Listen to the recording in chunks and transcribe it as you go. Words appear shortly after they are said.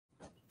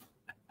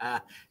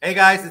Hey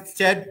guys, it's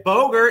Ted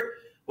Bogert.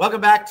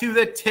 Welcome back to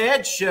the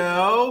TED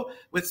Show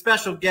with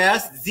special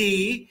guest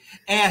Z.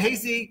 And hey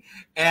Z,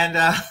 and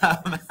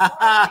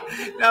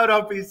no,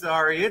 don't be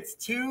sorry. It's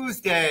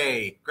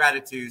Tuesday,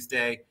 Gratitude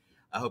Tuesday.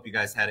 I hope you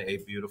guys had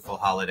a beautiful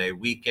holiday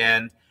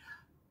weekend.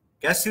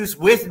 Guess who's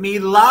with me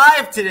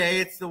live today?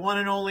 It's the one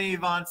and only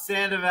Yvonne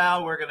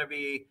Sandoval. We're going to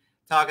be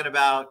talking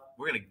about.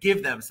 We're going to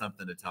give them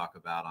something to talk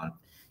about on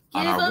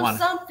our one.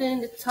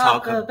 Something to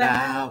talk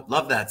about.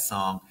 Love that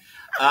song.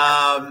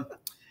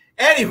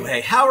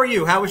 Anyway, how are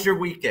you? How was your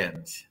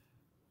weekend?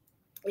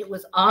 It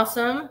was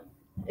awesome.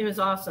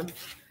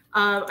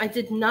 I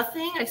did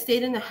nothing. I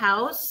stayed in the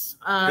house.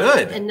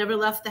 Good. And never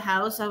left the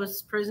house. I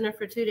was prisoner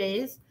for 2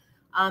 days.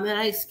 And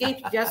I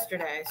escaped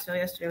yesterday. So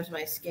yesterday was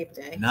my escape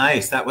day.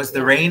 Nice. That was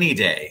the rainy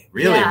day.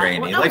 Really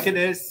rainy, like it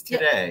is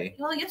today.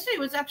 Well, yesterday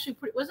was actually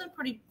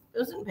it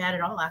wasn't bad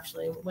at all,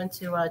 actually. I went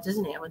to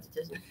Disney.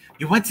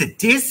 You went to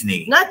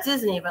Disney? Not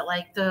Disney, but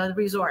like the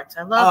resorts.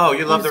 I love Oh,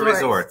 you love the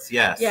resorts.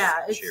 Yes.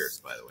 Yeah.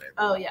 Cheers, by the way.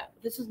 Oh, yeah.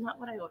 This is not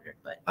what I ordered,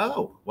 but.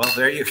 Oh, well,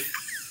 there you go.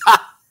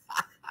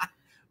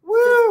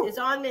 Woo! It's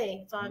on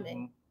me. It's on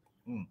me.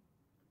 Mm-hmm.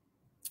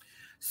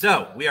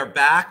 So we are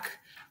back.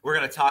 We're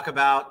going to talk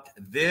about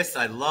this.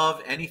 I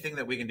love anything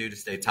that we can do to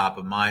stay top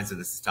of mind. So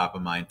this is Top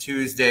of Mind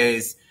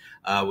Tuesdays.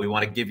 We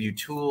want to give you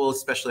tools,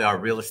 especially our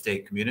real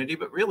estate community,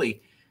 but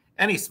really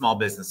any small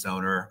business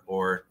owner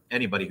or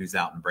anybody who's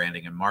out in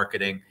branding and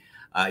marketing.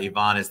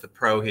 Yvonne is the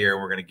pro here.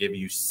 We're going to give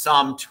you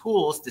some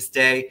tools to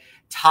stay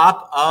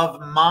top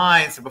of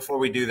mind. So before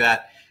we do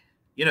that,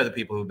 you know, the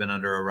people who've been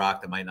under a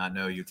rock that might not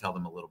know you, tell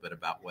them a little bit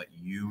about what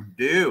you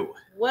do.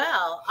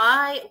 Well,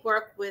 I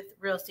work with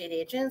real estate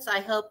agents. I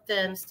help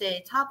them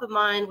stay top of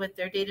mind with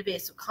their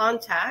database of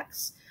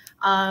contacts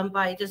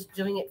by just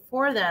doing it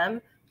for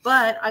them.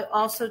 But I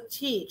also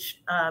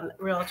teach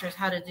realtors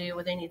how to do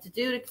what they need to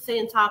do to stay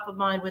in top of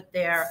mind with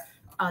their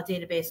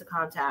database of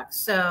contacts.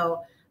 So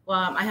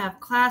I have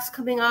class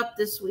coming up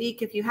this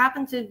week. If you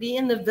happen to be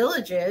in the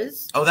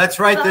Villages. Oh, that's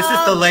right. This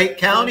is the Lake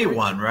County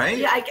one, right?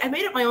 Yeah, I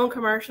made up my own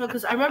commercial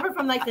because I remember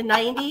from like the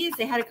 90s,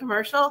 they had a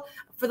commercial.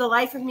 For the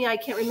life of me, I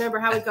can't remember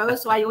how it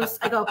goes. So I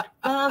go,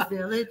 the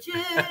Villages.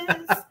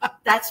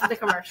 That's the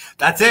commercial.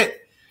 That's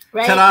it.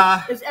 Right?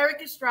 Ta-da. It was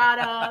Eric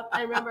Estrada.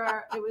 I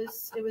remember it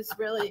was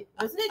really,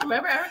 wasn't it?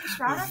 Remember Eric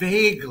Estrada?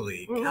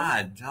 Vaguely. Mm-hmm.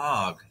 God,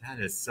 dog. That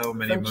is so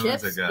many moons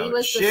Chips.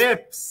 ago.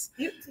 Chips.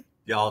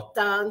 Y'all,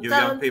 you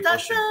young people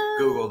should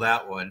Google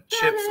that one.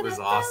 Chips was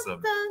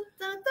awesome.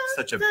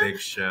 Such a big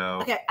show.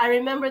 Okay, I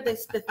remember the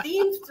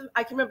themes.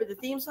 I can remember the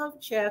theme song for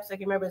Chips. I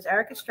can remember it's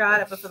Eric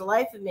Estrada, but for the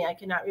life of me, I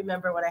cannot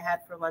remember what I had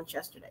for lunch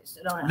yesterday.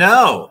 So don't.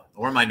 No,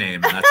 or my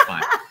name, and that's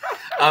fine.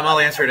 I'll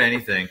answer to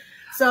anything.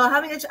 So I'm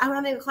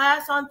having a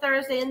class on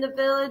Thursday in the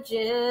Villages.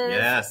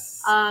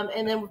 Yes.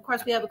 And then, of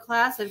course, we have a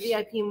class at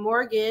VIP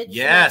Mortgage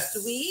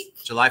next week.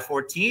 July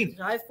 14th.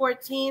 July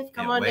 14th.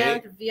 Come on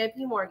down to VIP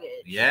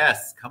Mortgage.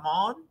 Yes. Come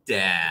on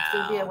down. It's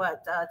going to be at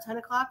what, 10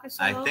 o'clock or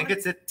so? I think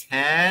it's at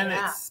 10.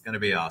 Yeah. It's going to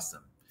be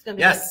awesome.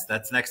 Yes,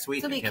 that's next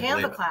week. It's going to be a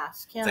Canva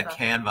class. It's a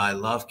Canva. I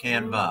love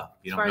Canva.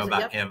 You don't know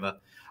about Canva.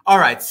 All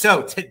right.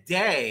 So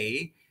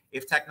today,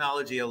 if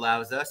technology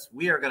allows us,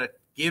 we are going to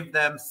give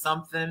them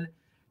something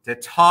to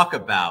talk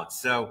about.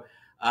 So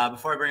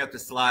before I bring up the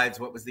slides,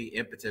 what was the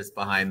impetus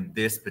behind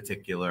this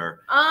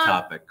particular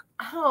topic?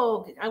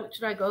 Oh,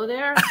 should I go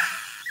there?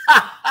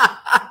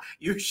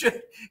 You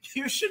should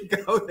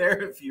go there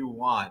if you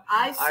want.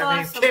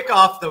 Kick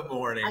off the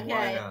morning.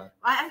 Okay.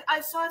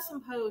 I saw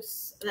some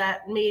posts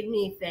that made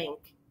me think.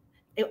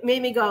 It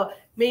made me go,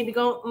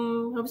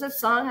 what was that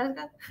song? How does it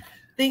go?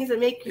 Things that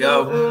make you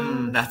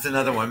go, That's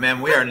another one,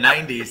 man. We are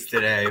 90s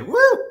today. Woo!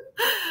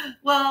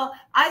 Well,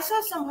 I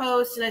saw some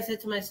posts and I said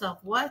to myself,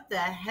 what the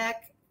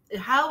heck?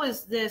 How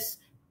is this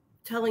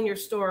telling your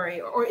story?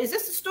 Or is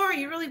this a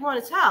story you really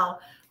want to tell?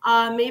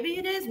 Maybe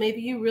it is.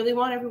 Maybe you really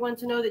want everyone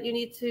to know that you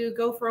need to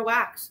go for a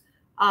wax.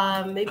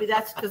 Maybe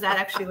that's because that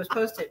actually was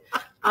posted.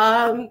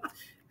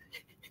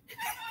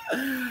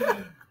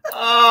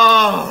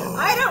 Oh,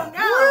 I don't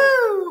know.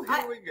 Woo,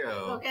 here we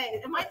go.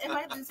 Okay, am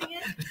I losing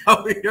it?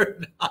 No, you're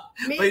not.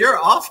 Maybe. But you're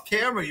off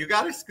camera. You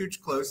got to scooch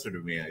closer to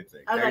me, I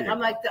think.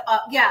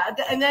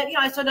 And then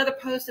I saw another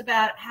post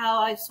about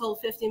how I sold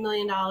 $50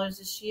 million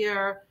this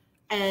year,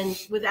 and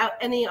without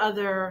any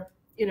other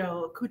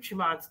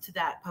accoutrements to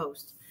that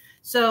post.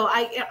 So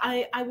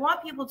I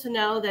want people to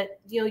know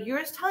that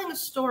you're telling a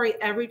story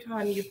every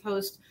time you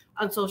post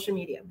on social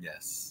media.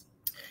 Yes.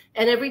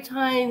 And every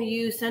time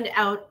you send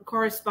out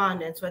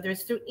correspondence, whether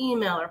it's through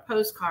email or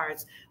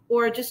postcards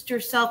or just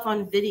yourself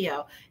on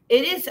video,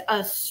 it is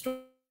a story.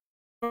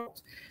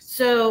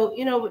 So,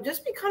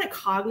 just be kind of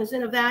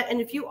cognizant of that. And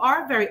if you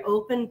are a very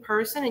open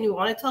person and you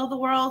want to tell the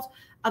world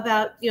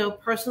about,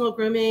 personal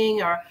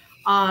grooming or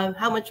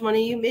how much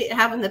money you may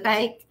have in the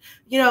bank,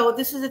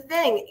 this is a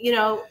thing,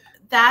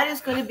 that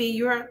is going to be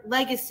your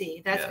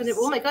legacy. That's going to,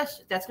 oh my gosh,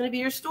 that's going to be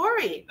your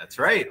story. That's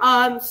right.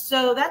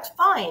 So that's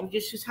fine.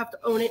 You just have to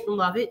own it and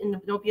love it, and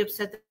don't be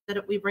upset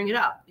that we bring it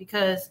up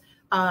because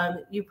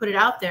you put it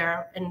out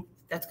there and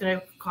that's going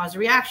to cause a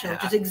reaction,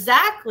 which is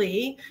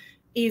exactly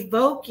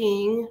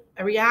evoking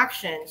a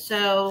reaction.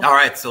 So, all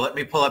right. So let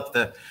me pull up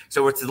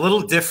so it's a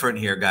little different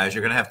here, guys.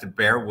 You're going to have to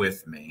bear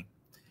with me.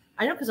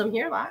 I know, because I'm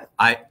here live.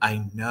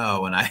 I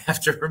know, and I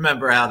have to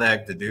remember how the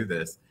heck to do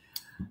this.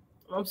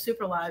 I'm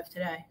super live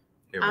today.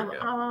 Here we I'm go.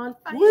 on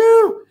fire.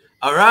 Woo!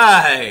 All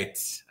right.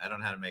 I don't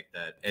know how to make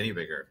that any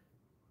bigger.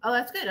 Oh,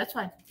 that's good. That's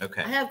fine.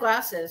 Okay. I have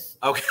glasses.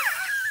 Okay.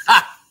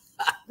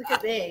 Look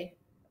at me.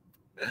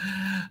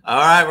 All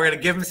right, we're going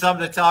to give him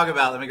something to talk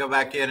about. Let me go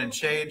back in and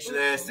change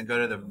this and go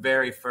to the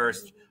very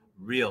first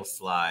real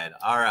slide.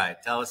 All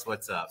right, tell us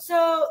what's up.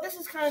 So this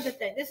is kind of the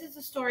thing. This is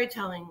the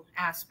storytelling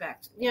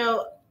aspect.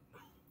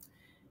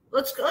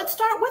 Let's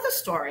start with a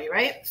story,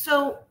 right?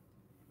 So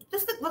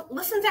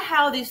listen to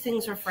how these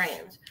things are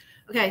framed.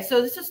 Okay,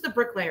 so this is the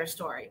bricklayer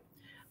story.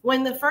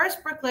 When the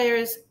first bricklayer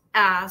is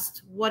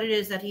asked what it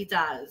is that he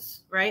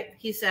does, right?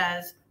 He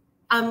says,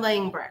 "I'm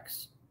laying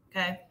bricks."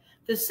 Okay.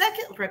 The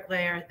second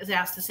bricklayer is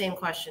asked the same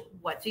question.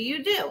 "What do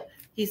you do?"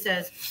 He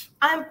says,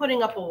 "I'm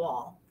putting up a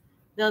wall."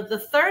 Now, the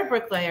third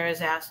bricklayer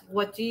is asked,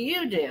 "What do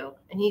you do?"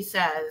 And he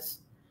says,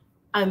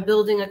 "I'm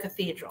building a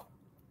cathedral."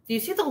 Do you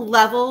see the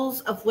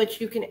levels of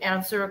which you can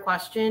answer a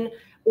question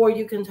or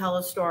you can tell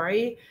a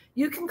story?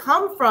 You can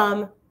come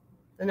from,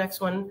 the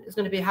next one is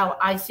going to be how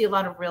I see a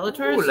lot of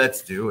realtors. Ooh,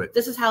 let's do it.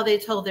 This is how they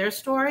tell their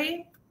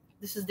story.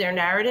 This is their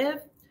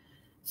narrative.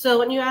 So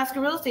when you ask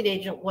a real estate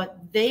agent what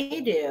they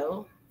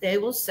do, they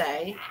will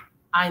say,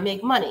 "I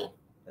make money."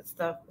 That's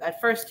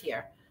that first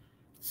tier.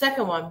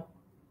 Second one,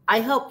 "I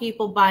help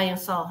people buy and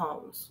sell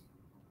homes."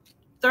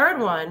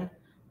 Third one,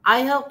 "I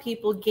help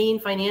people gain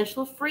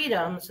financial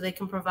freedom so they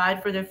can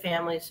provide for their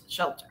families'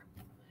 shelter."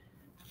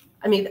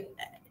 I mean,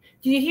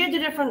 do you hear the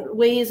different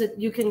ways that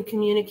you can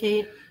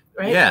communicate,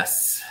 right?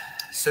 Yes.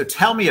 So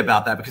tell me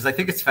about that, because I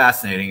think it's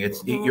fascinating.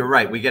 You're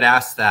right. We get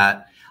asked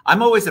that.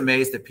 I'm always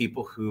amazed at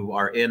people who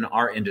are in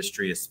our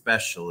industry,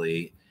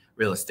 especially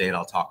real estate,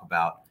 I'll talk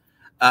about.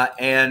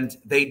 And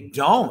they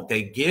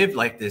give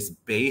like this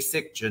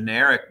basic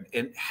generic.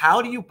 And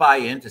how do you buy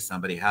into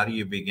somebody? How do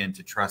you begin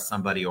to trust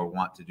somebody or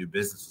want to do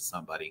business with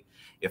somebody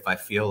if I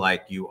feel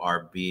like you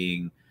are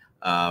being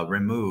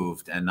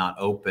removed and not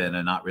open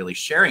and not really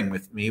sharing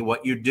with me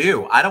what you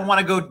do? I don't want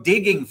to go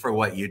digging for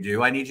what you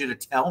do. I need you to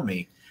tell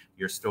me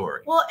your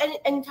story. Well,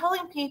 and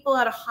telling people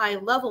at a high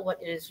level what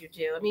it is you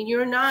do. I mean,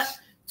 you're not.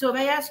 So if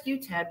I ask you,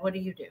 Ted, what do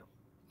you do?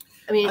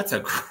 I mean, that's a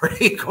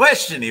great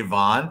question,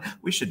 Yvonne.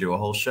 We should do a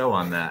whole show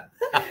on that.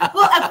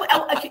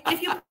 Well,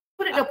 if you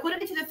put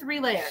it into the three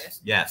layers.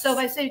 Yes. So if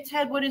I say,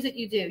 "Ted, what is it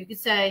you do?" You could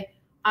say,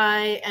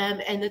 "I am,"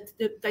 and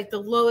like the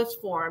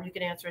lowest form, you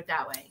can answer it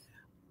that way.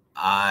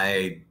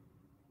 I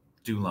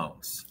do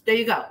loans. There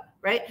you go.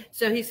 Right.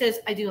 So he says,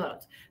 "I do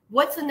loans."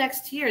 What's the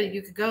next tier that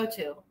you could go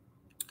to?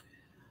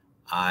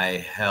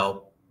 I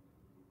help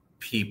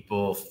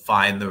people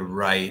find the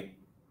right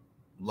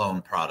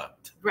loan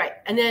product. Right.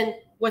 And then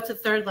what's the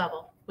third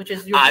level, which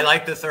is I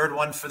like the third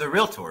one for the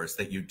realtors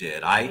that you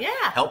did. I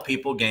help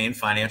people gain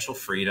financial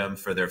freedom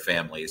for their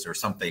families or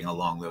something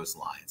along those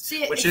lines.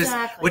 See, which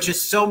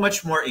is so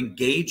much more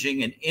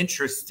engaging and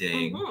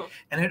interesting. Mm-hmm.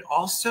 And it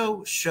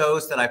also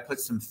shows that I put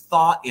some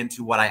thought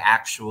into what I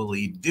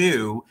actually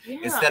do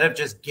instead of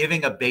just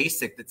giving a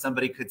basic that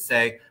somebody could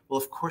say, "Well,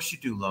 of course you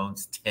do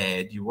loans,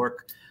 Ted. You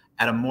work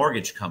at a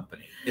mortgage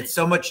company." It's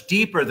so much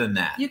deeper than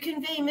that. You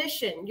convey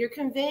mission. You're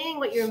conveying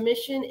what your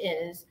mission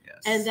is,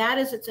 and that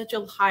is at such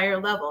a higher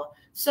level.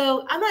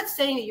 So I'm not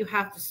saying that you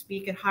have to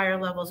speak at higher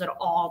levels at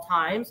all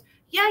times.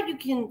 Yeah, you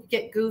can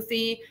get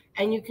goofy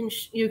and you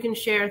can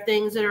share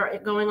things that are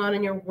going on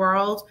in your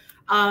world,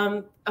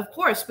 of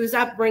course, because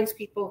that brings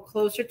people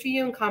closer to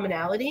you in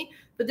commonality.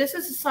 But this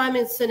is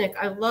Simon Sinek.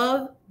 I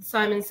love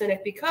Simon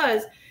Sinek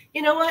because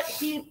you know what?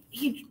 He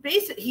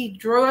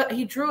drew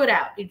it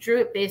out. He drew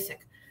it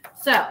basic.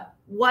 So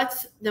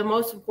what's the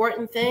most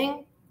important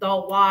thing?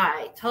 The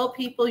why. Tell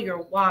people your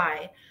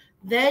why.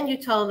 Then you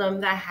tell them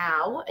the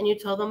how and you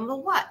tell them the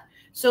what.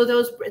 So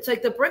it's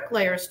like the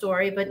bricklayer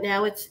story, but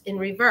now it's in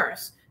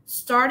reverse.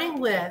 Starting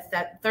with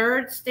that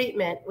third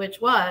statement,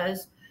 which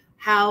was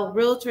how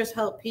realtors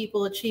help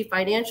people achieve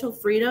financial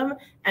freedom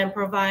and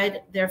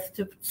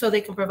so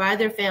they can provide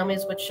their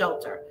families with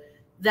shelter.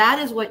 That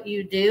is what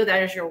you do.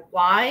 That is your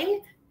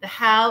why, the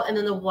how, and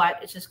then the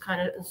what. It just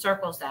kind of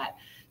encircles that.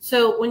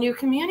 So when you're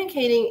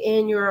communicating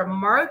in your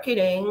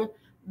marketing,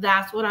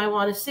 that's what I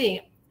want to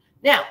see.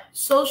 Now,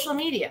 social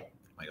media.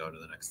 Can I go to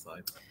the next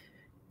slide?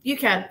 You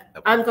can.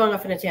 Okay. I'm going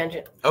off on a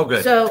tangent. Oh,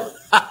 good. So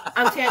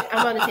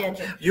I'm on a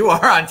tangent. You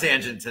are on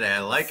tangent today.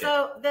 I like it.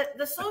 So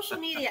the social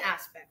media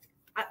aspect.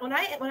 When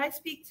I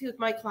speak to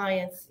my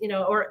clients,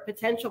 or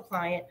potential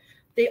client,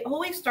 they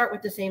always start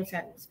with the same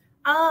sentence.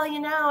 "Oh,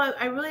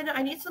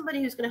 I need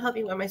somebody who's going to help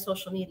me with my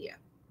social media."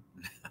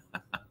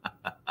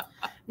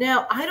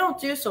 Now, I don't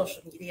do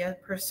social media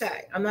per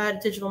se. I'm not a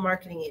digital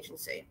marketing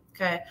agency,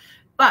 okay?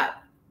 But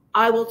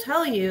I will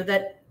tell you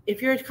that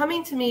if you're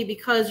coming to me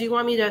because you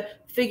want me to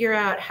figure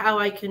out how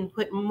I can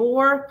put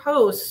more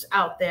posts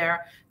out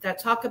there that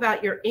talk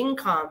about your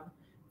income,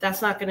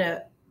 that's not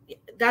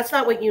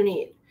what you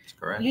need. That's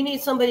correct. You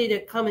need somebody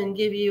to come and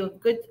give you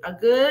a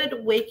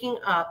good waking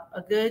up,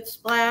 a good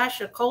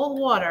splash of cold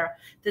water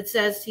that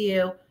says to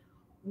you,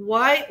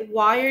 why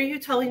are you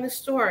telling the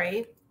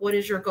story? What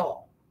is your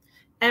goal?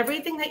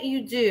 Everything that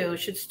you do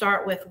should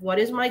start with what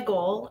is my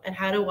goal and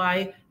how do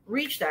I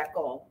reach that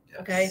goal?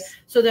 Yes. Okay.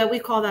 So that we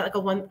call that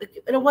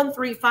like in a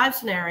 1-3-5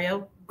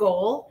 scenario: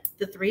 goal,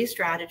 the 3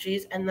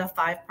 strategies, and the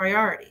 5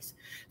 priorities.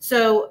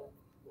 So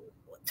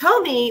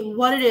tell me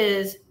what it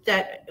is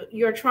that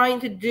you're trying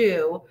to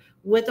do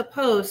with a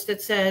post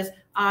that says,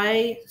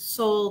 I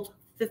sold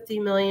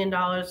 $50 million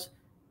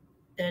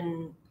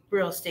in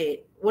real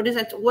estate. What is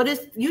that?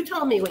 You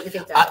tell me what you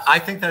think that is. I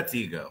think that's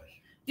ego.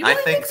 Really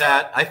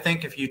I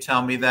think if you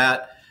tell me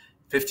that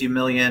 50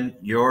 million,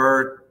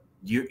 you're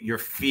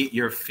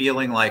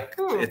feeling like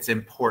it's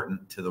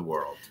important to the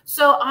world.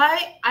 So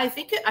I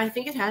think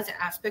it has an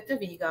aspect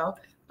of ego,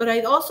 but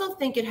I also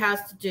think it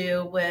has to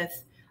do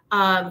with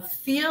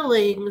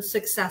feeling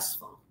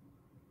successful.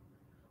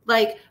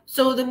 Like,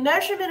 so the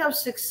measurement of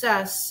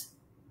success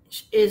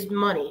is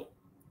money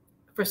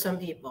for some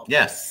people.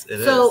 Yes,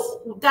 it is.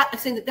 So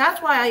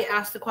that's why I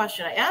asked the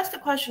question. I asked the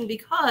question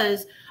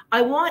because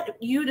I want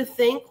you to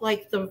think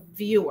like the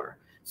viewer.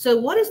 So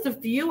what does the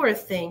viewer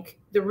think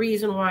the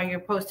reason why you're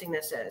posting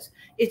this is?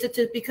 Is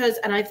it because,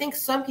 and I think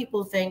some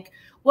people think,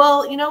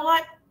 well, you know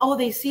what? Oh,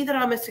 they see that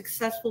I'm a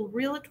successful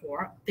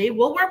realtor. They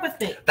will work with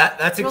me.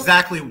 That's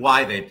exactly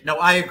why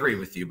I agree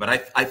with you, but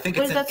I think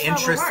it's an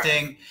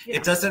interesting,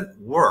 it doesn't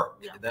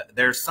work. Yeah.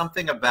 There's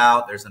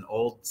an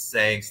old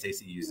saying,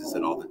 Stacey uses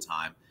it all the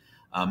time.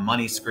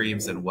 Money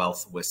screams and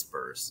wealth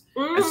whispers.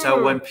 And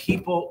so when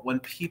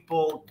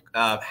people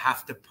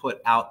have to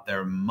put out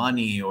their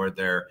money or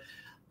their,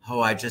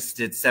 I just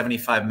did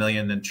 75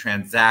 million in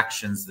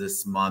transactions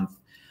this month.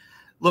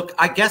 Look,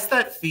 I guess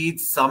that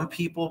feeds some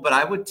people, but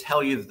I would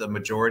tell you that the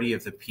majority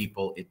of the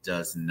people it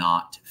does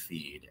not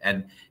feed.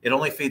 And it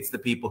only feeds the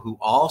people who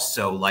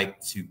also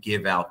like to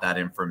give out that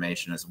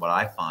information, is what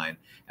I find.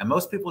 And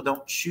most people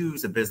don't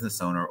choose a business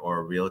owner or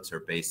a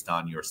realtor based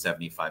on your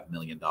 $75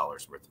 million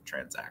worth of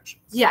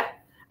transactions. Yeah.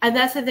 And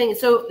that's the thing.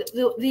 So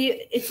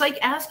it's like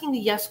asking the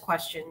yes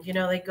question,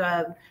 like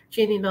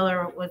Jamie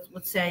Miller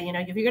would say,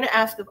 if you're going to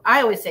ask,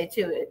 I always say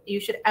too,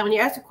 when you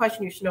ask a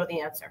question, you should know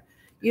the answer.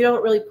 You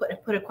don't really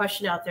put a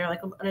question out there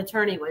like an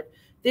attorney would.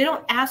 They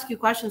don't ask you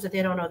questions that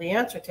they don't know the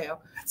answer to.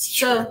 That's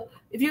true. So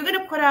if you're going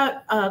to put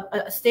out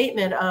a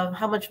statement of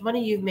how much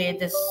money you've made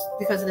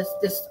because of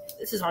this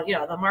is on,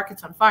 the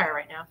market's on fire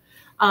right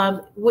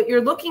now. What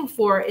you're looking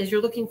for is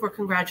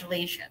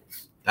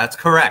congratulations. That's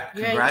correct.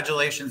 Right?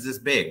 Congratulations is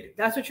big.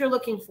 That's what you're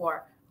looking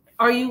for.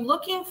 Are you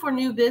looking for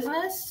new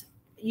business?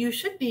 You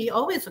should be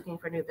always looking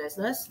for new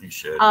business. You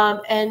should.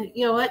 And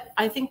you know what?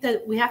 I think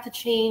that we have to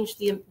change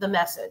the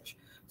message.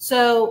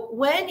 So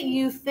when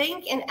you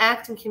think and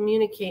act and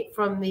communicate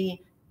from the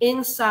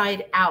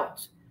inside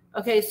out,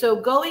 okay, so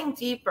going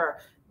deeper,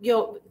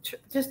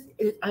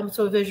 I'm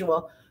so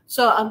visual.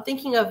 So I'm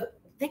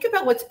think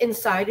about what's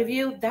inside of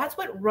you. That's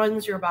what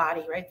runs your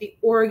body, right? The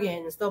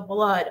organs, the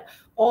blood,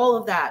 all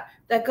of that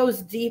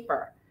goes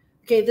deeper.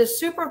 Okay, the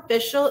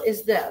superficial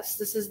is this.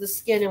 This is the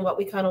skin and what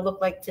we kind of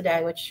look like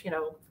today, which,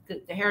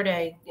 the hair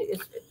day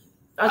is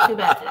not too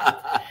bad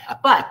today.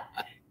 But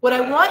what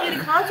I want you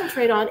to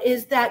concentrate on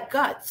is that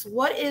guts.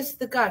 What is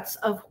the guts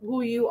of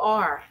who you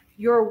are?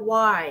 Your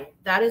why.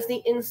 That is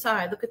the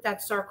inside. Look at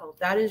that circle.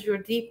 That is your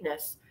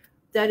deepness.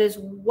 That is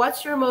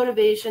what's your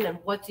motivation and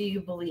what do you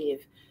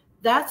believe?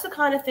 That's the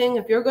kind of thing,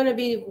 if you're going to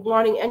be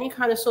wanting any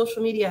kind of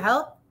social media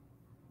help,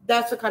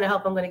 that's the kind of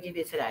help I'm going to give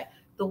you today.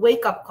 The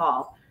wake-up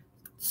call.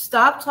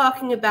 Stop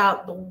talking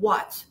about the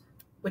what,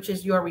 which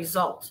is your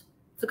result.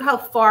 Look how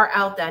far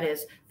out that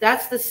is.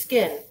 That's the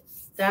skin.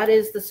 That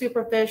is the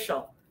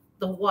superficial.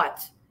 The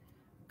what.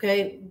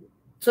 Okay.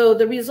 So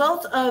the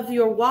result of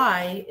your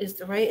why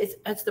is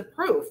that's the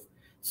proof.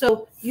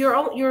 So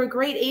you're a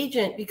great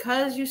agent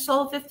because you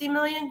sold 50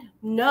 million.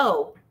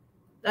 No,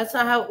 that's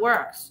not how it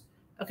works.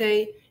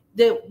 Okay.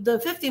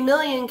 The 50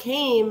 million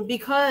came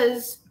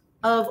because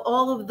of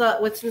all of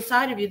what's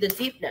inside of you, the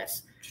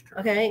deepness.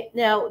 Okay.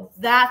 Now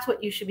that's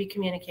what you should be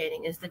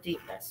communicating, is the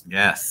deepness.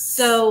 Yes.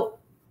 So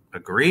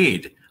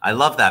agreed. I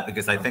love that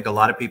because I think a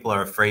lot of people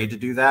are afraid to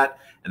do that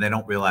and they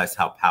don't realize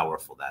how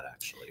powerful that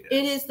actually is.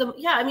 It is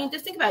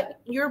just think about it.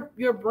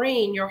 Your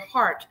brain, your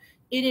heart,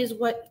 it is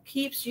what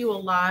keeps you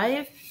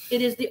alive.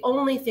 It is the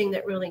only thing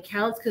that really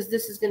counts, because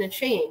this is going to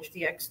change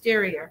the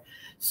exterior.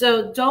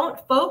 So don't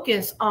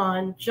focus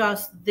on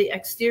just the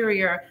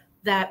exterior,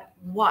 the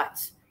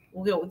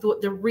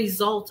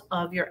result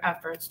of your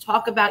efforts.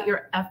 Talk about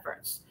your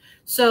efforts.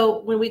 So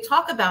when we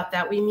talk about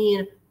that, we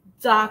mean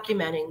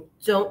documenting.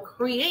 Don't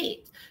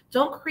create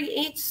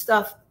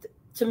stuff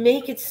to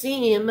make it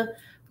seem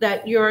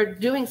that you're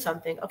doing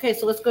something. Okay,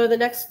 so let's go to the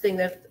next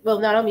thing. I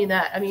don't mean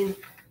that. I mean,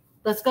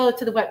 let's go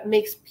to what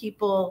makes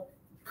people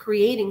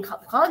creating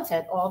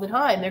content all the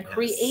time. They're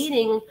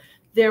creating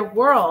their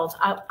world.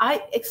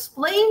 I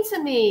explain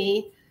to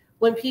me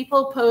when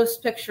people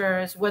post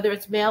pictures, whether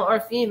it's male or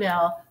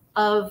female,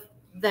 of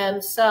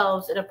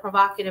themselves in a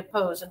provocative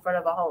pose in front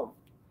of a home.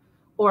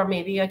 or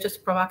maybe I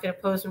just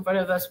provocative pose in front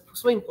of a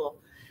swimming pool.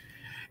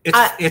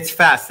 It's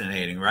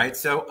fascinating, right?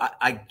 So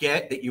I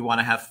get that you want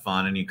to have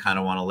fun and you kind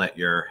of want to let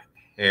your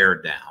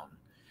hair down.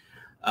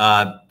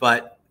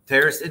 But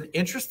there's an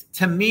interest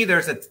to me.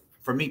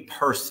 For me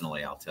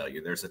personally, I'll tell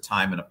you, there's a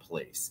time and a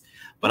place.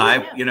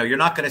 But you're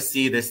not going to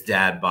see this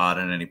dad bod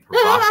in any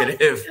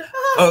provocative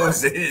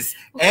poses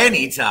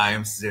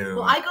anytime soon.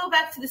 Well, I go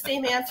back to the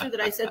same answer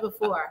that I said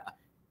before.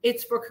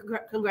 It's for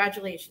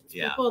congratulations.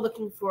 Yeah. People are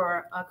looking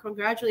for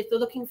congratulations. They're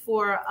looking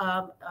for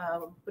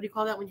what do you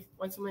call that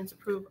when someone's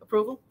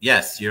approval?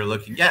 Yes, you're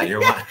looking. Yeah,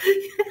 you're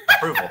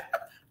approval.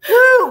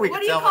 Woo! We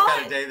can tell what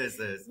kind of day this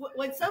is.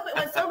 When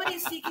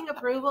somebody's seeking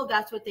approval,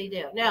 that's what they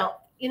do. Now,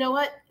 you know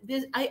what?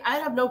 I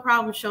have no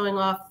problem showing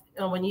off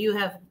when you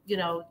have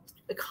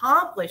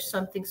accomplished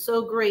something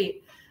so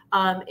great.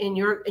 And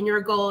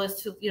your goal is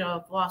to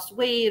have lost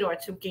weight or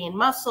to gain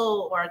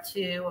muscle or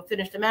to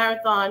finish the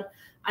marathon.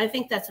 I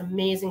think that's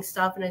amazing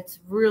stuff, and it's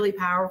really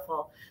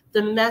powerful.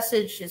 The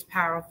message is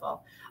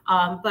powerful.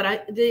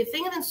 But the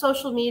thing in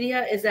social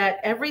media is that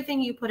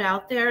everything you put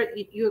out there,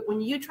 when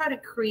you try to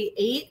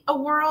create a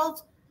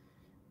world,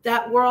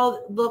 that world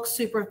looks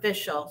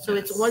superficial. So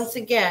it's once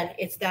again,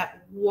 it's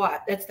that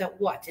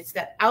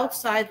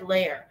outside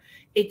layer.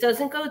 It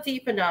doesn't go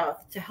deep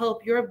enough to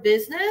help your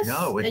business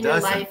and your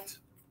life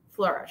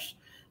flourish.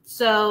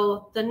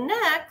 So the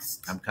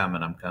next, I'm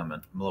coming. I'm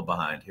a little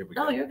behind. Here we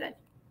go. No, you're good.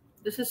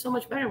 This is so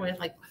much better when it's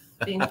like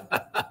being.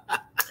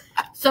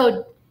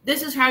 So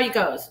this is how it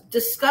goes.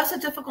 Discuss a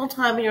difficult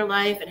time in your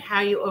life and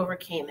how you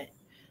overcame it.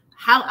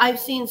 How I've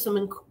seen some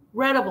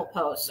incredible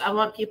posts. I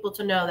want people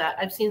to know that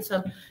I've seen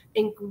some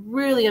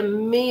really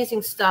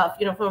amazing stuff.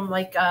 From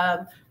like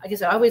I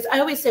guess I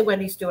always say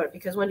Wendy Stewart,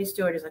 because Wendy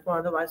Stewart is like one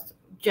of the most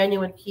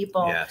genuine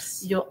people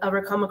you'll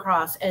ever come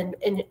across, and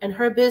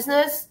her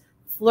business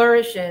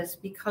flourishes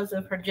because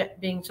of her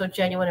being so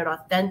genuine and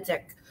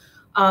authentic.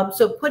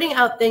 So putting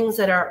out things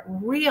that are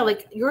real,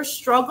 like your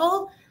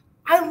struggle.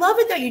 I love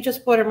it that you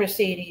just bought a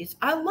Mercedes.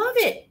 I love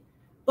it.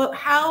 But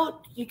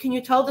can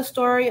you tell the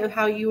story of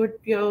how you were,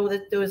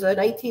 that there was a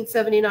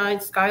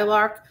 1979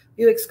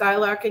 Buick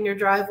Skylark in your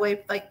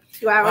driveway like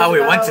 2 hours ago? Oh, we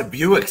went to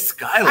Buick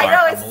Skylark.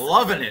 I'm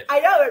loving it. I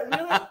know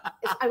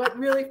it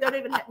really. They don't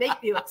even make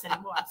Buicks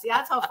anymore. See,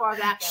 that's how far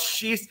back I went.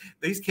 Jeez,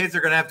 these kids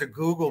are going to have to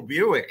Google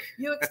Buick.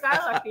 Buick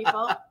Skylark,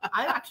 people.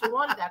 I actually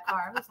wanted that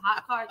car. It was a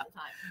hot car at the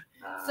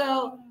time.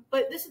 So,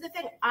 but this is the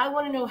thing. I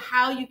want to know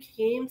how you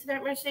came to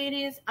that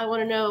Mercedes. I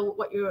want to know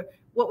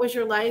what was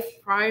your life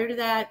prior to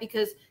that,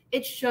 because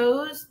it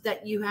shows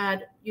that you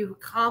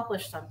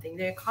accomplished something.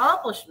 The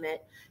accomplishment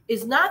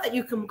is not that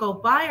you can go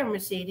buy a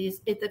Mercedes.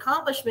 The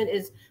accomplishment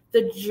is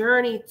the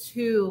journey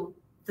to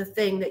the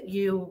thing that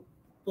you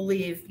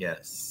believe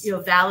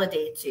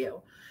validates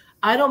you.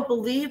 I don't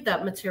believe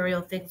that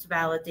material things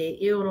validate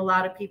you, and a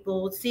lot of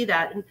people would see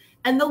that.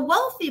 And the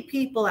wealthy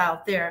people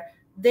out there,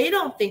 they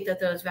don't think that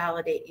those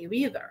validate you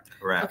either.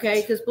 Correct.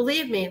 Okay, because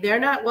believe me, they're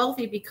not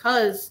wealthy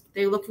because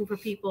they're looking for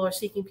people or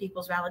seeking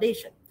people's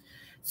validation.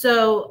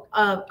 So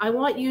I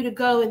want you to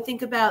go and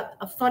think about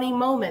a funny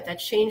moment that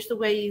changed the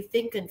way you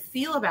think and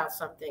feel about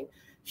something.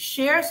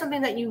 Share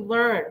something that you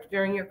learned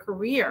during your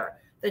career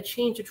that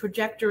changed the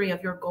trajectory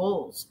of your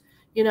goals.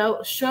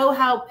 Show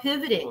how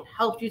pivoting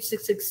helped you to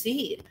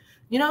succeed.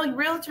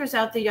 Realtors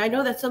out there, I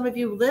know that some of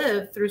you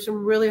lived through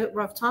some really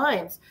rough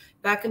times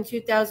back in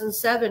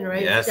 2007,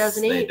 right? Yes,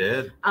 2008. they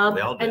did. They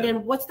all did. And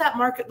then what's that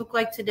market look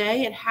like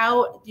today, and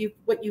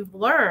what you've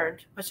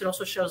learned, but it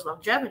also shows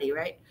longevity,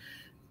 right?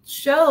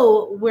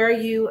 Show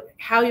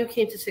how you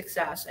came to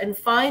success, and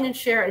find and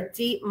share a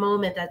deep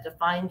moment that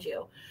defined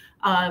you.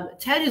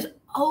 Ted is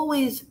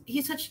always,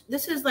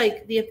 this is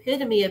like the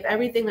epitome of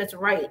everything that's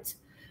right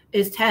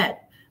is Ted.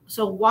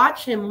 So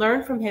watch him,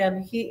 learn from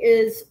him. He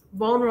is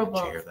vulnerable.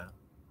 Did you hear that?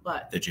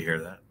 What? Did you hear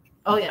that?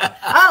 Oh, yeah.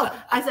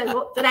 Oh, I said,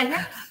 well, did I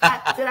hear?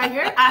 Did I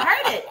hear it? I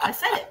heard it. I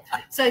said it.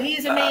 So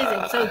he's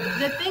amazing. So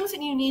the things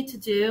that you need to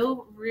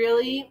do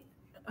really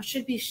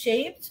should be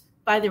shaped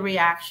by the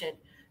reaction.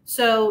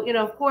 So,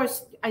 of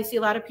course, I see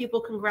a lot of people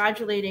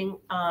congratulating.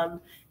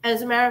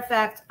 As a matter of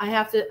fact, I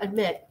have to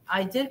admit,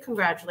 I did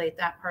congratulate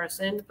that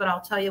person, but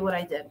I'll tell you what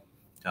I did.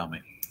 Tell me.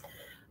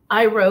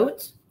 I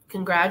wrote,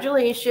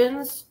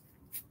 congratulations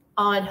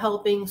on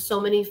helping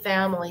so many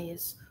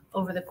families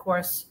over the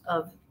course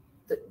of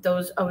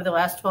over the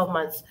last 12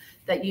 months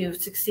that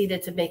you've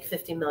succeeded to make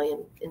 50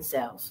 million in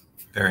sales.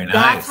 Very nice.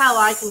 That's how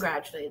I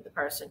congratulated the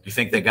person. You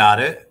think they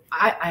got it?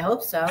 I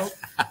hope so.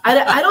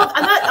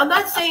 I'm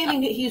not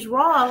saying he's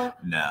wrong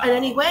in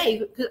any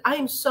way, because I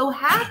am so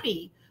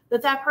happy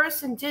that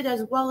person did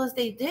as well as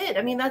they did.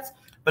 I mean, that's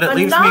But it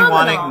phenomenal. leaves me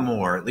wanting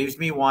more. It leaves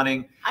me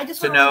wanting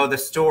to know the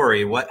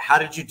story. How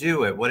did you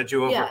do it? What did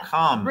you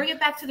overcome? Bring it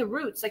back to the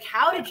roots. Like,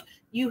 how did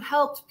you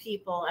helped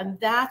people? And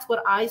that's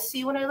what I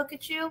see when I look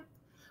at you.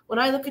 When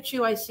I look at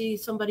you, I see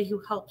somebody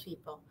who helped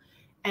people.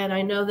 And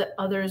I know that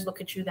others look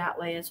at you that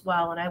way as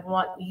well. And I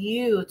want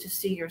you to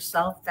see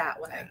yourself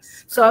that way.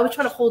 Yes. So I would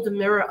try to hold the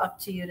mirror up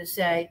to you to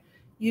say,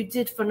 you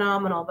did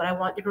phenomenal, but I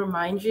want to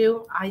remind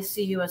you, I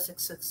see you as a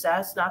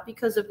success, not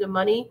because of the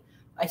money,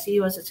 I see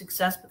you as a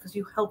success because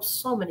you help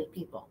so many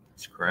people.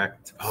 That's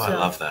correct. Oh, I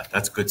love that.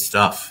 That's good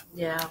stuff.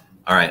 Yeah.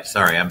 All right.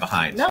 Sorry, I'm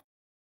behind. No.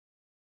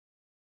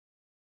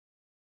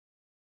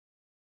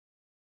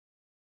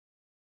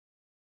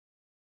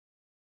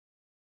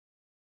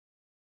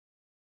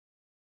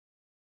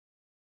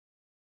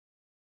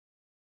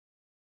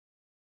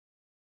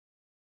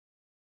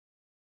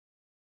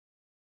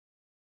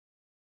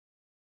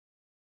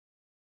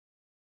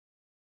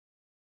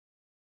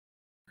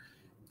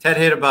 Ted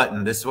hit a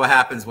button. This is what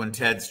happens when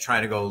Ted's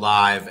trying to go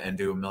live and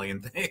do a million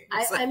things.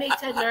 I make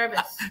Ted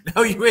nervous.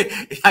 No,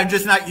 I'm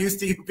just not used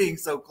to you being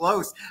so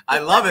close. I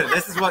love it.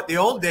 This is what the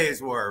old days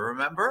were,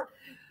 remember?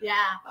 Yeah,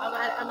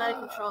 I'm out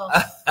of control.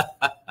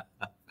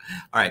 All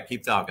right,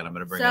 keep talking. I'm going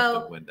to bring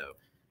up the window.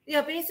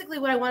 Yeah, basically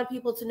what I want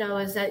people to know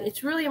is that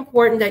it's really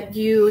important that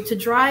to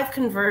drive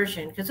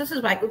conversion, because this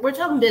is like, we're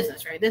talking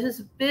business, right? This is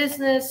a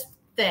business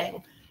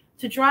thing.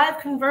 To drive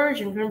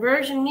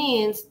conversion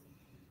means,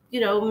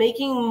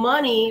 making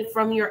money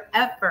from your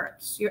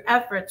efforts,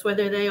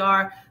 whether they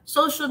are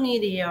social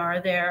media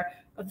or their,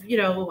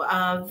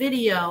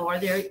 video or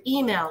their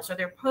emails or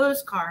their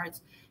postcards.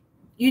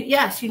 You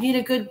need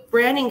a good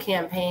branding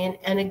campaign,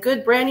 and a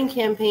good branding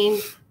campaign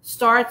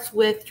starts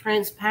with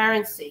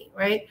transparency,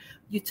 right?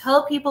 You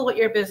tell people what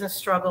your business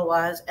struggle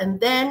was, and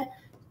then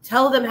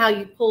tell them how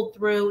you pulled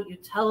through. You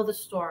tell the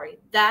story.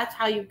 That's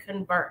how you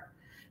convert.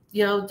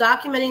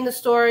 Documenting the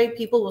story,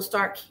 people will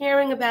start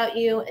caring about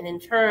you, and in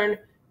turn,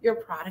 your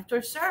product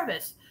or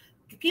service.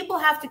 People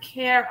have to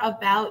care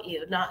about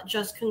you, not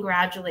just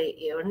congratulate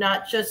you,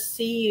 not just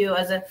see you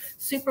as a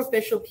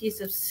superficial piece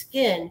of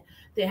skin.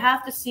 They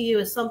have to see you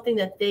as something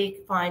that they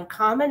find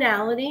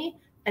commonality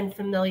and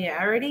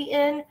familiarity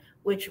in,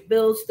 which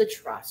builds the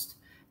trust.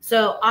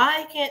 So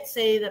I can't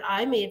say that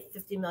I made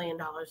 $50 million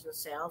in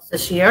sales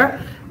this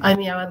year. I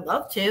mean, I would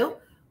love to,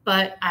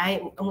 but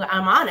I'm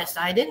honest.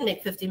 I didn't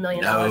make $50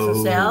 million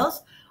in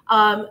sales.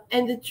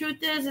 And the truth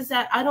is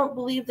that I don't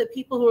believe that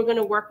people who are going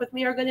to work with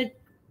me are going to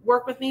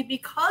work with me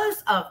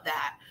because of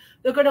that.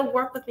 They're going to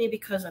work with me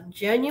because I'm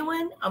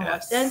genuine, I'm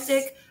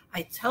authentic,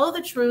 I tell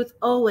the truth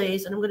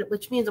always, and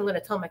which means I'm going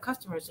to tell my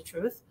customers the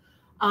truth.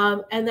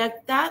 And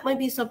that might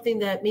be something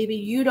that maybe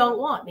you don't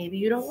want. Maybe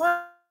you don't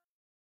want.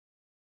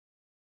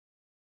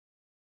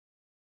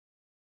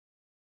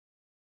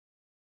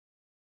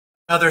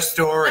 Another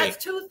story.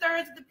 That's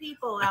 2/3 of the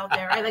people out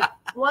there. Right? Like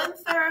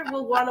 1/3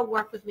 will want to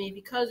work with me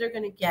because they're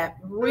going to get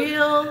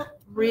real,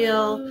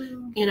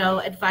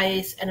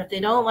 advice. And if they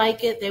don't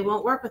like it, they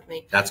won't work with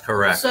me. That's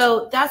correct.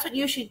 So that's what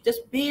you should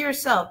just be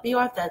yourself, be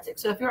authentic.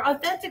 So if your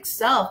authentic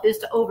self is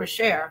to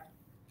overshare,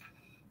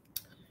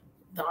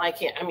 then I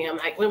can't. I mean, I'm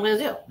like, what am I going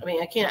to do? I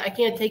mean, I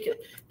can't take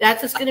it.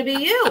 That's just going to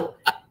be you.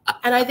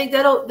 And I think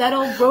that'll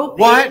rope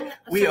in.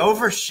 We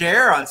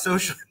overshare on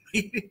social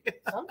media.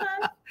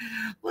 Sometimes.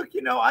 Look,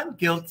 I'm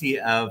guilty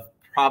of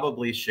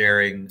probably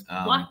sharing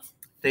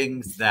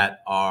things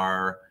that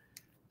are,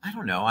 I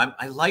don't know.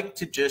 I like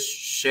to just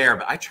share,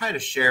 but I try to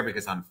share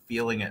because I'm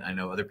feeling it. I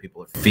know other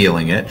people are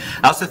feeling it.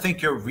 I also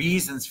think your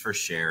reasons for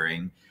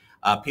sharing,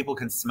 people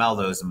can smell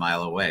those a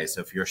mile away.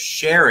 So if you're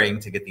sharing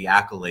to get the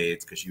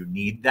accolades because you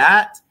need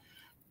that,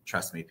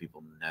 trust me,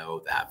 people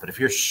know that. But if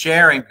you're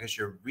sharing because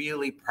you're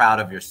really proud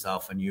of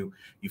yourself and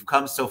you've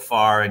come so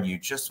far and you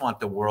just want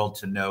the world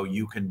to know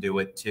you can do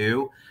it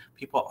too,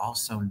 people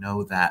also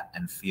know that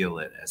and feel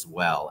it as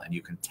well. And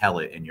you can tell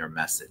it in your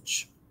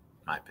message,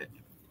 in my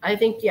opinion. I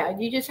think,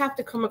 you just have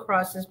to come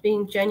across as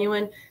being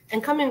genuine,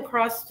 and coming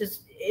across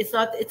it's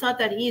not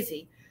that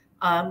easy.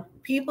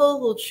 People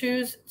will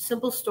choose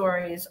simple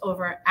stories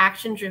over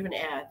action-driven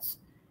ads.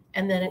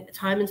 And then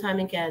time and time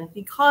again,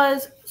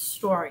 because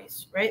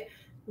stories, right?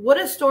 What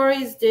do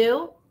stories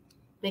do?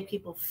 Make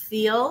people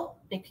feel,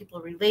 make people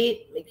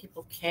relate, make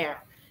people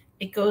care.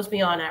 It goes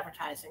beyond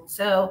advertising.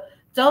 So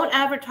don't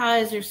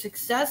advertise your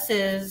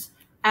successes,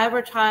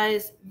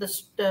 advertise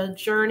the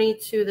journey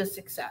to the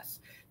success.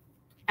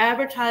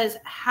 Advertise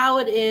how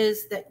it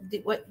is that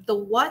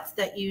what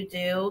that you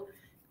do,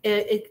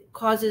 it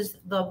causes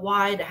the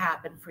why to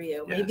happen for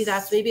you.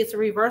 Yes. Maybe it's a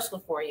reversal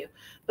for you.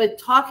 But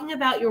talking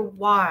about your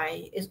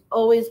why is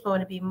always going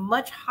to be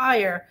much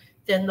higher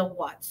than the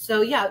what.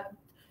 So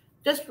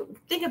just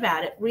think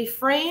about it.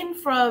 Refrain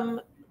from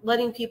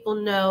letting people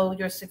know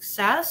your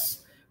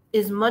success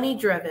is money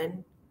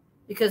driven,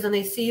 because then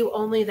they see you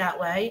only that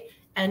way,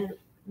 and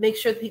make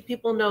sure that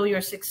people know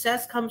your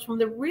success comes from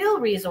the real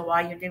reason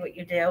why you do what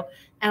you do.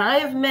 And I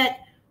have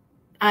met,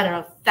 I don't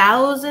know,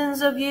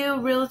 thousands of you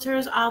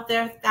realtors out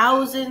there,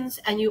 thousands,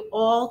 and you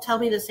all tell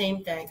me the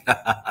same thing.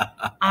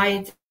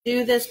 I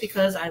do this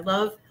because I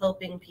love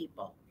helping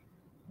people.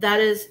 That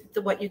is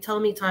what you tell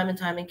me time and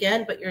time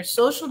again. But your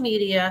social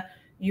media,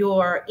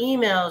 your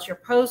emails, your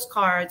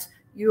postcards,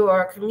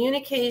 your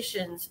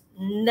communications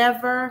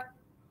never,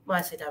 well,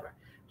 I say never,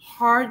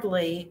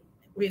 hardly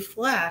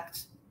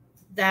reflect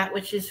that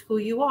which is who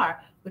you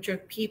are, which are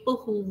people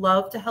who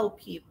love to help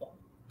people.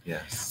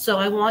 Yes. So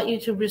I want you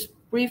to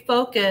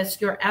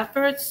refocus your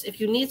efforts. If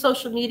you need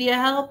social media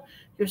help,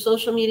 your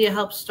social media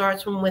help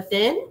starts from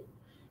within.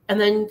 And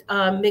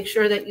then make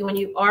sure that when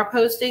you are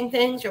posting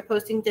things, you're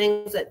posting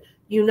things that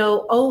you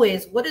know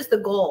always what is the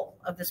goal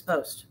of this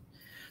post.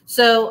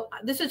 So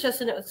this is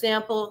just an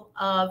example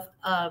of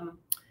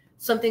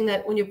something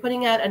that when you're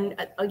putting out, and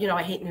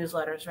I hate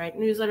newsletters, right?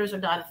 Newsletters are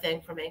not a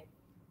thing for me,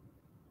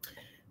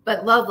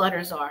 but love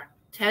letters are.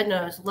 Ted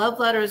knows love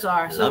letters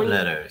are. So love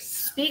letters.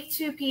 Speak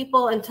to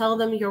people and tell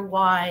them your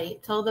why.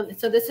 Tell them.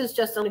 So this is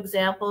just an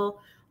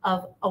example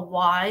of a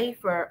why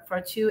for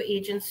two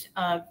agents,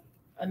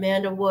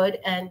 Amanda Wood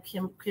and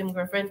Kim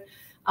Griffin,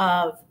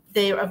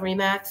 they of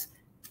Remax.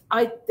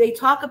 They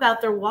talk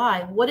about their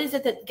why. What is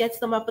it that gets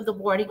them up in the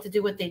morning to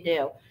do what they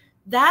do?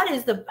 That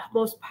is the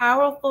most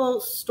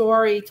powerful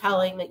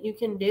storytelling that you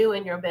can do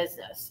in your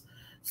business.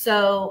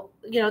 So,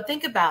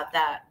 think about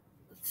that.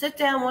 Sit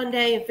down one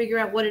day and figure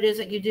out what it is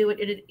that you do. What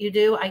you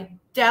do. I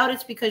doubt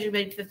it's because you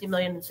made $50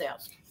 million in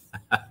sales.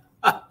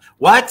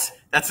 What?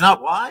 That's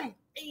not why?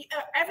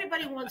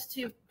 Everybody wants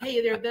to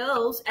pay their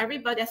bills.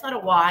 Everybody. That's not a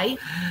why.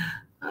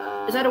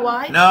 Is that a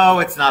why? No,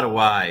 it's not a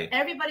why.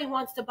 Everybody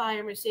wants to buy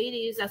a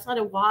Mercedes. That's not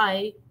a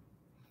why. Okay?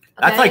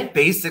 That's like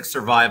basic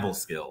survival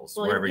skills,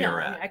 wherever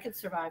you're at. I could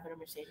survive in a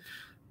Mercedes.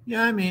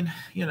 Yeah, I mean,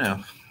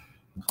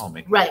 call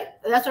me. Right.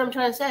 That's what I'm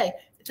trying to say.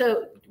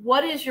 So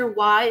what is your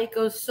why? It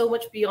goes so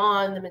much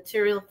beyond the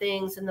material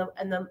things and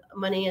the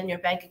money in your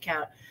bank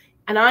account.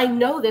 And I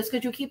know this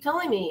because you keep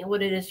telling me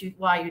what it is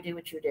why you do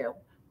what you do.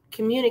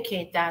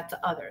 Communicate that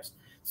to others.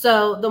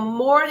 So the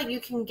more that you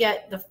can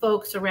get the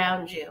folks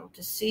around you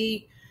to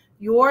see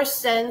your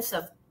sense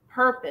of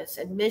purpose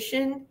and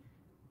mission,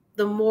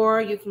 the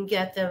more you can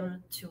get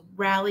them to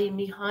rally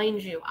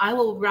behind you. I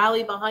will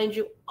rally behind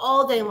you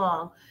all day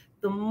long.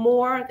 The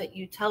more that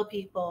you tell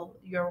people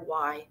your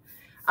why.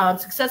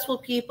 Successful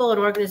people and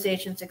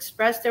organizations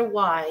express their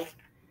why.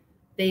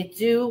 They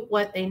do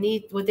what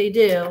they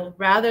do,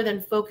 rather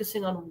than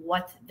focusing on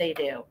what they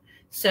do.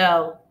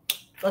 So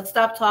let's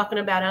stop talking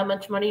about how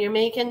much money you're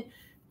making.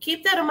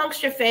 Keep that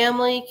amongst your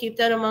family. Keep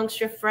that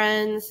amongst your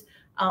friends.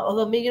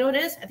 Although, you know what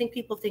it is? I think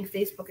people think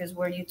Facebook is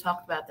where you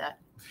talk about that.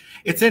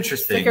 It's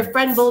interesting. It's like your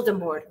friend bulletin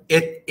board.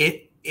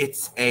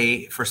 It's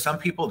for some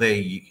people,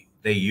 they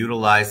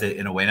utilize it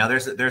in a way. Now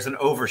there's an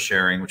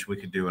oversharing, which we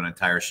could do an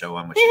entire show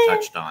on, which you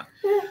touched on.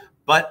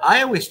 But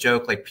I always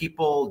joke, like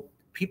people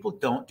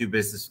don't do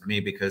business with me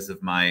because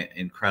of my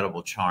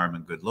incredible charm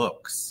and good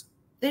looks.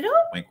 They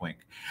don't? Wink, wink.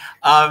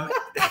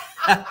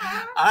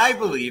 I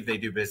believe they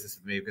do business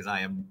with me because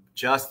I am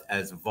just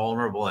as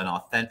vulnerable and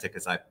authentic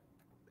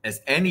as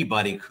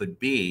anybody could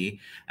be.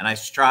 And I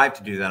strive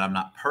to do that. I'm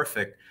not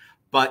perfect,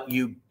 but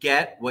you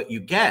get what you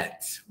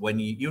get when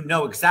you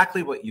know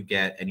exactly what you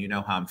get, and you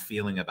know how I'm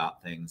feeling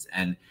about things.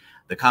 And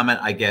the comment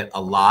I get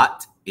a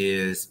lot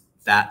is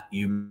that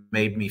you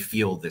made me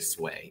feel this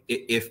way.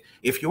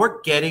 If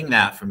you're getting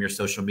that from your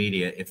social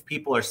media, if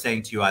people are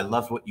saying to you, I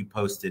loved what you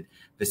posted,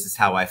 this is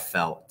how I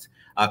felt.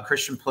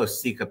 Christian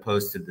Plosika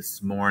posted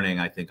this morning,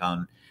 I think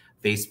on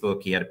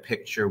Facebook, he had a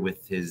picture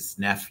with his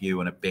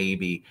nephew and a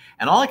baby.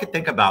 And all I could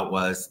think about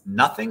was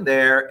nothing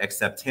there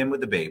except him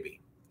with the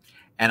baby.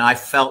 And I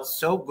felt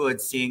so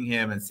good seeing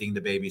him and seeing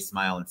the baby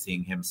smile and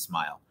seeing him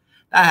smile.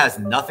 That has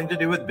nothing to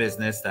do with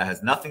business. That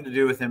has nothing to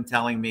do with him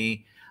telling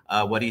me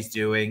what he's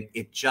doing.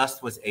 It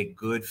just was a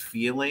good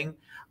feeling.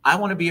 I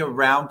want to be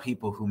around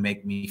people who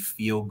make me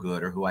feel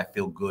good, or who I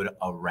feel good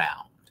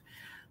around.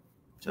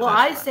 So well,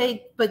 I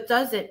say, but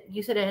does it?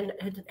 You said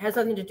it has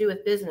nothing to do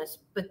with business,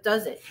 but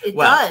does it? It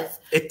does.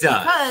 It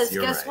does. Because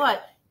guess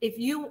what?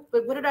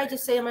 But what did I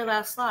just say on my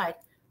last slide?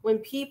 When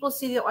people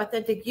see the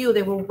authentic you,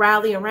 they will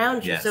rally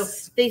around you. Yes. So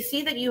they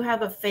see that you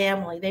have a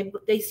family.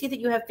 They see that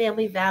you have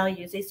family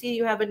values. They see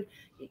you have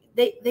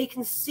they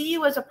can see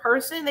you as a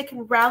person. They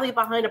can rally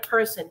behind a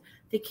person.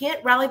 They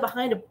can't rally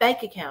behind a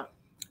bank account.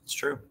 It's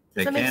true.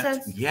 Does that make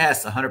sense?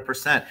 Yes,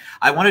 100%.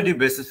 I want to do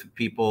business with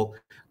people.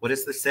 What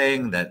is the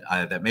saying that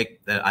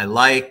I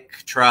like,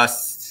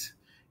 trust,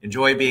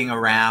 enjoy being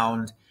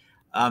around?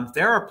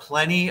 There are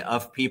plenty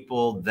of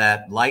people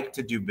that like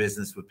to do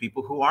business with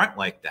people who aren't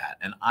like that.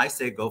 And I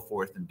say, go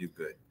forth and do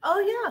good. Oh,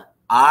 yeah.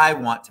 I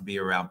want to be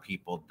around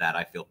people that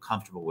I feel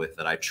comfortable with,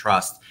 that I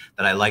trust,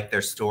 that I like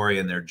their story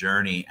and their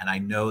journey. And I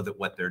know that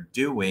what they're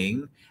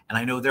doing, and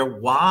I know their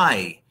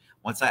why.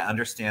 Once I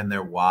understand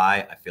their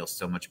why, I feel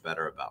so much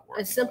better about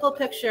working. A simple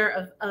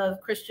picture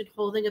of Christian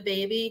holding a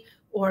baby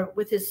or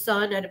with his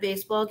son at a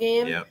baseball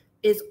game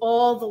is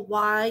all the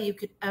why you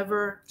could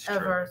ever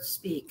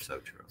speak. So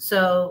true.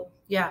 So,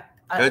 yeah.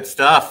 Good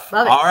stuff.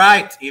 Love it. All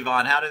right,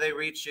 Yvonne, how do they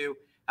reach you?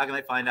 How can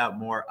they find out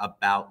more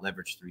about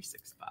Leverage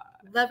 365?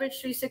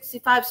 Leverage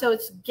 365. So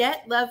it's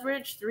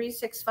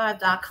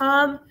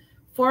getleverage365.com,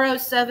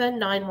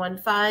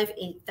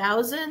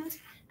 407-915-8000.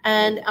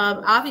 And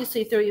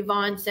obviously through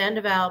Yvonne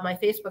Sandoval, my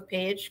Facebook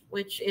page,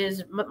 which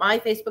is my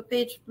Facebook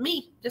page,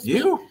 just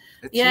you. Me.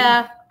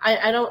 Yeah, you.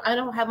 I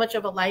don't have much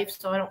of a life,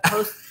 so I don't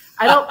post.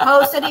 I don't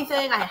post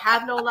anything. I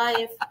have no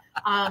life.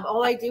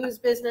 All I do is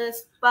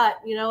business. But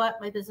you know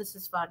what? My business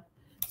is fun.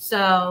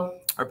 So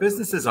our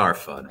businesses are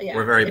fun. Yeah,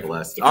 we're very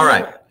blessed. If all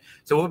right.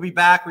 So we'll be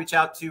back. Reach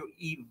out to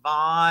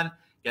Yvonne.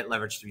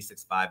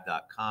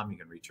 getleverage365.com. You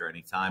can reach her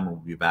anytime. We'll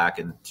be back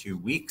in 2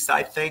 weeks,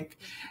 I think.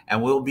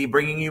 And we'll be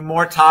bringing you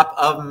more top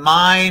of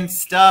mind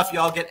stuff.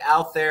 Y'all get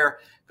out there.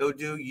 Go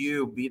do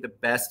you. Be the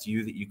best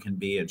you that you can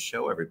be and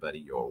show everybody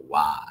your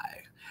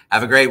why.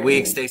 Have a great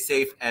week. Stay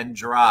safe and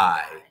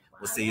dry.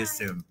 We'll see you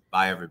soon.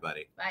 Bye,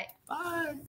 everybody. Bye. Bye.